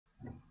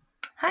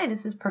Hi,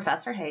 this is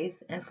Professor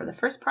Hayes, and for the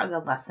first part of the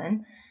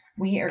lesson,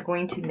 we are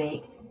going to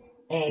make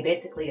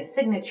basically a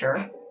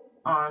signature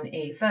on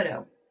a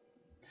photo.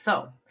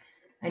 So,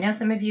 I know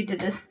some of you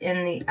did this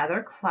in the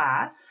other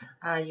class.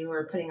 You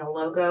were putting a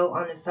logo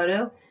on the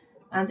photo.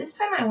 This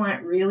time I want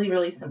it really,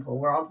 really simple.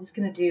 We're all just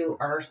going to do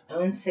our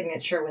own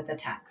signature with a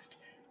text.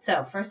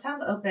 So, first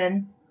have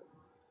open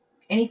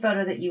any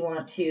photo that you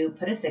want to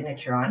put a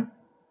signature on,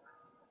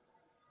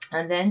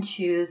 and then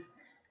choose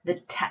the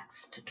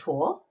text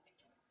tool.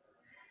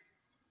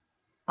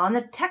 On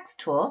the text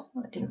tool,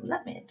 it didn't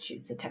let me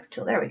choose the text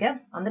tool. There we go.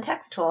 On the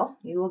text tool,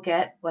 you will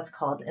get what's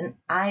called an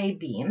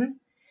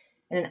I-beam.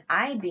 And an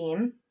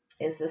I-beam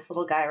is this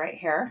little guy right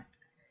here.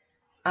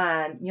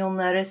 You'll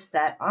notice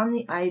that on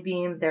the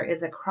I-beam, there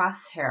is a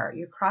crosshair.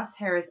 Your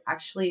crosshair is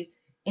actually,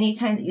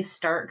 anytime that you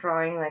start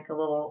drawing like a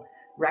little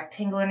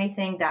rectangle or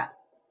anything, that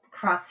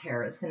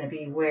crosshair is going to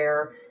be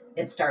where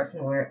it starts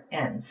and where it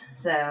ends.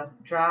 So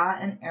draw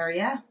an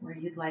area where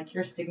you'd like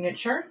your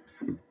signature.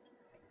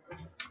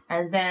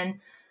 And then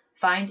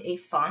find a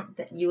font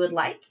that you would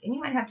like. And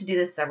you might have to do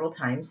this several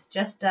times.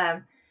 Just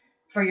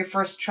for your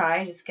first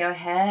try, just go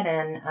ahead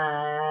and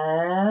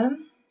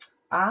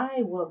I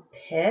will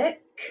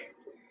pick,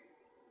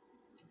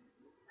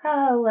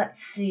 let's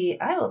see,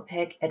 I will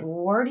pick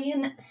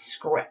Edwardian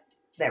script.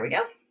 There we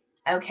go.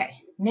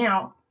 Okay,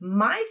 now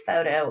my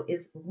photo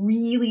is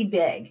really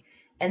big.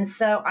 And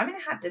so I'm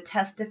going to have to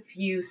test a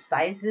few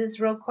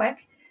sizes real quick.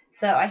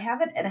 So I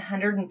have it at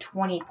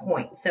 120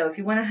 points. So if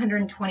you want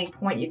 120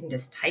 point, you can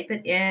just type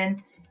it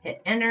in,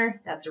 hit enter.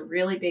 That's a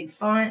really big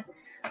font.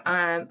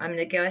 I'm going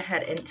to go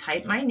ahead and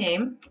type my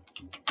name.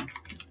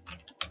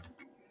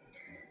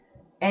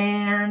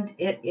 And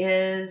it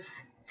is,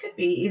 could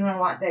be even a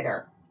lot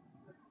bigger.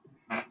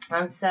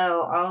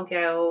 So I'll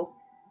go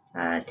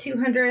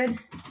 200.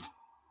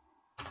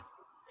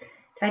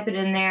 Type it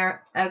in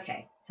there.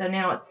 Okay, so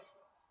now it's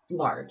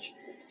large.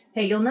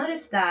 Okay, you'll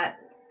notice that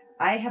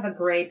I have a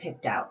gray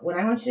picked out. What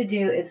I want you to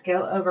do is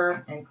go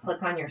over and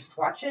click on your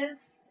swatches,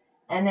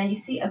 and then you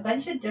see a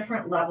bunch of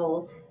different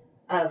levels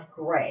of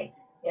gray.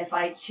 If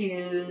I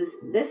choose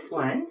this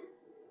one,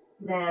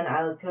 then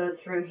I'll go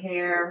through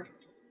here.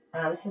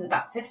 This is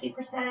about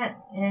 50%,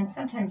 and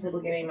sometimes it'll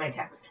give me my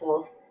text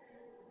tools.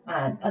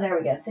 Oh, there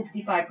we go,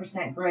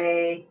 65%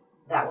 gray.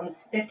 That one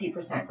is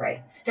 50%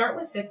 gray. Start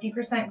with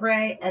 50%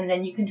 gray, and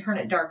then you can turn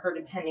it darker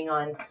depending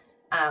on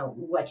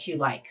what you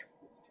like.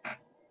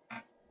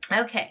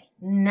 Okay,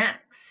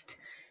 next,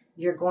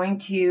 you're going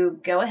to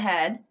go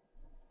ahead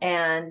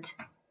and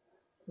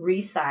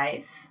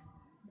resize.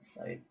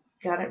 So I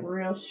got it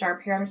real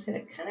sharp here. I'm just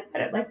going to kind of put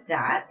it like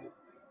that.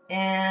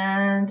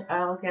 And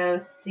I'll go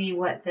see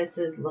what this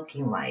is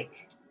looking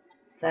like.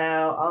 So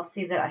I'll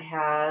see that I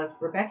have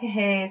Rebecca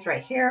Hayes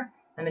right here.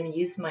 I'm going to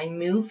use my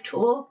move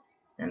tool.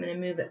 I'm going to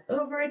move it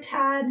over a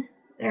tad.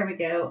 There we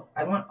go.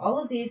 I want all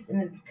of these in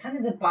the kind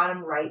of the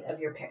bottom right of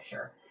your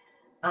picture,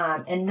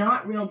 and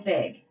not real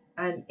big.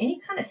 Any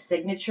kind of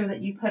signature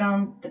that you put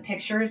on the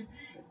pictures,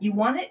 you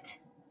want it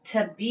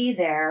to be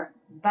there,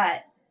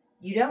 but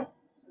you don't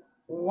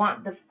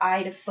want the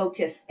eye to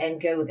focus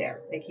and go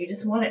there. Like, you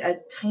just want it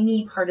a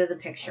tiny part of the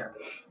picture.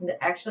 And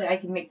actually, I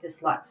can make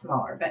this a lot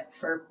smaller, but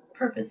for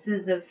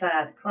purposes of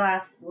the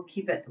class, we'll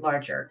keep it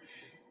larger.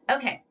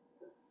 Okay,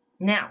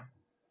 now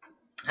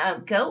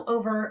go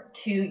over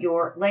to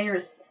your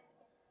layers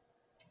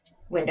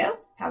window,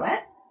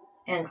 palette,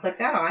 and click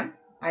that on.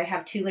 I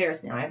have two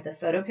layers now. I have the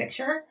photo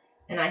picture,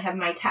 and I have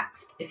my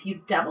text. If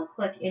you double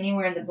click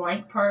anywhere in the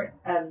blank part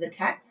of the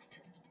text,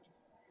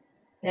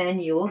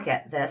 then you will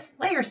get this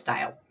layer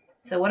style.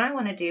 So what I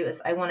want to do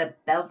is I want to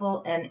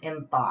bevel and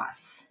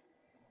emboss.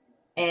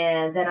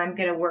 And then I'm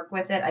going to work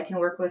with it. I can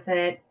work with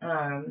it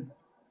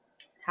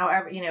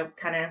however,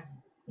 kind of,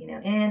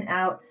 in,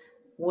 out,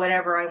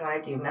 whatever I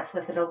want to do. Mess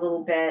with it a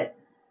little bit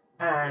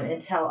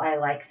until I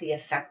like the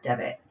effect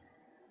of it.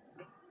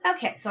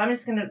 Okay, so I'm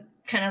just going to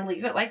kind of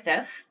leave it like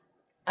this.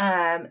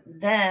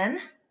 Then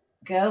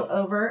go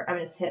over, I'm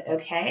going to hit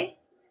OK,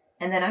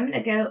 and then I'm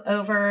going to go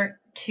over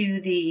to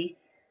the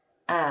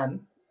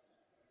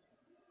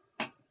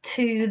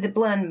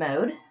blend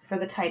mode for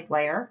the type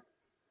layer,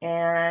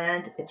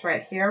 and it's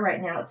right here.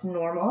 Right now it's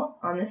normal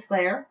on this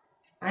layer.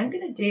 I'm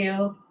going to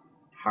do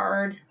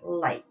hard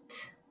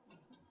light,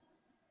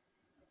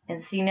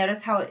 and see,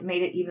 notice how it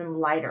made it even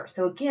lighter.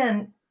 So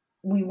again,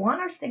 we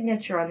want our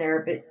signature on there,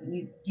 but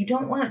you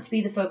don't want it to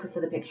be the focus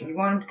of the picture. You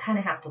want them to kind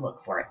of have to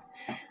look for it.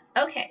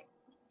 Okay,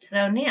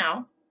 so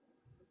now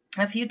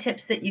a few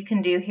tips that you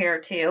can do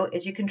here too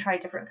is you can try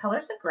different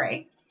colors of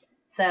gray.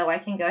 So I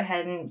can go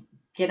ahead and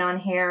get on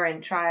here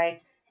and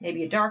try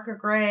maybe a darker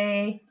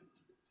gray.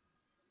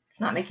 It's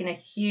not making a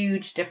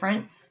huge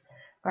difference.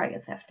 Or I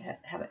guess I have to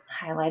have it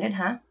highlighted,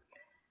 huh?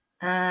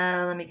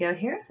 Let me go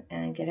here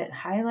and get it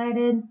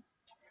highlighted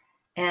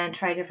and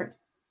try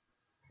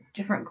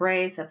different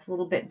grays. That's a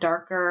little bit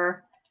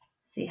darker.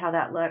 See how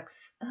that looks.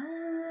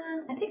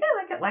 I think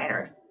I like it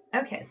lighter.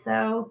 Okay,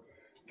 so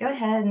go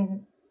ahead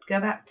and go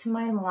back to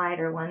my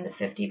lighter one, the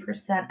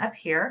 50% up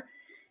here.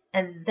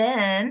 And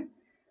then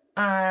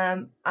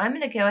I'm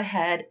going to go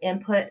ahead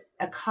and put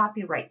a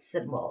copyright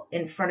symbol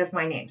in front of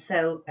my name.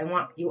 So I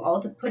want you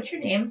all to put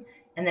your name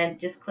and then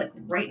just click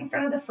right in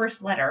front of the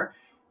first letter.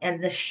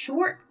 And the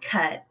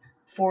shortcut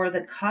for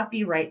the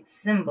copyright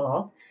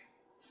symbol,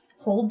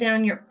 hold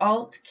down your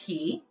Alt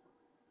key,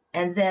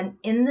 and then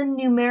in the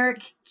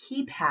numeric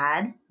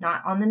keypad,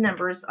 not on the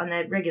numbers on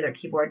the regular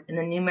keyboard, in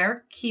the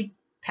numeric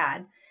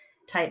keypad,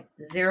 type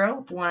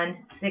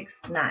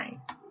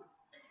 0169.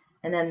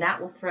 And then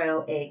that will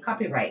throw a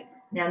copyright.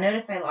 Now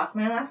notice I lost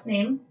my last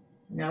name.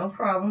 No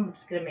problem. I'm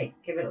just going to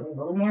give it a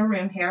little more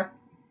room here.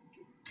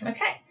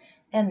 Okay.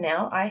 And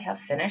now I have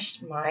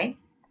finished my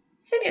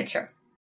signature.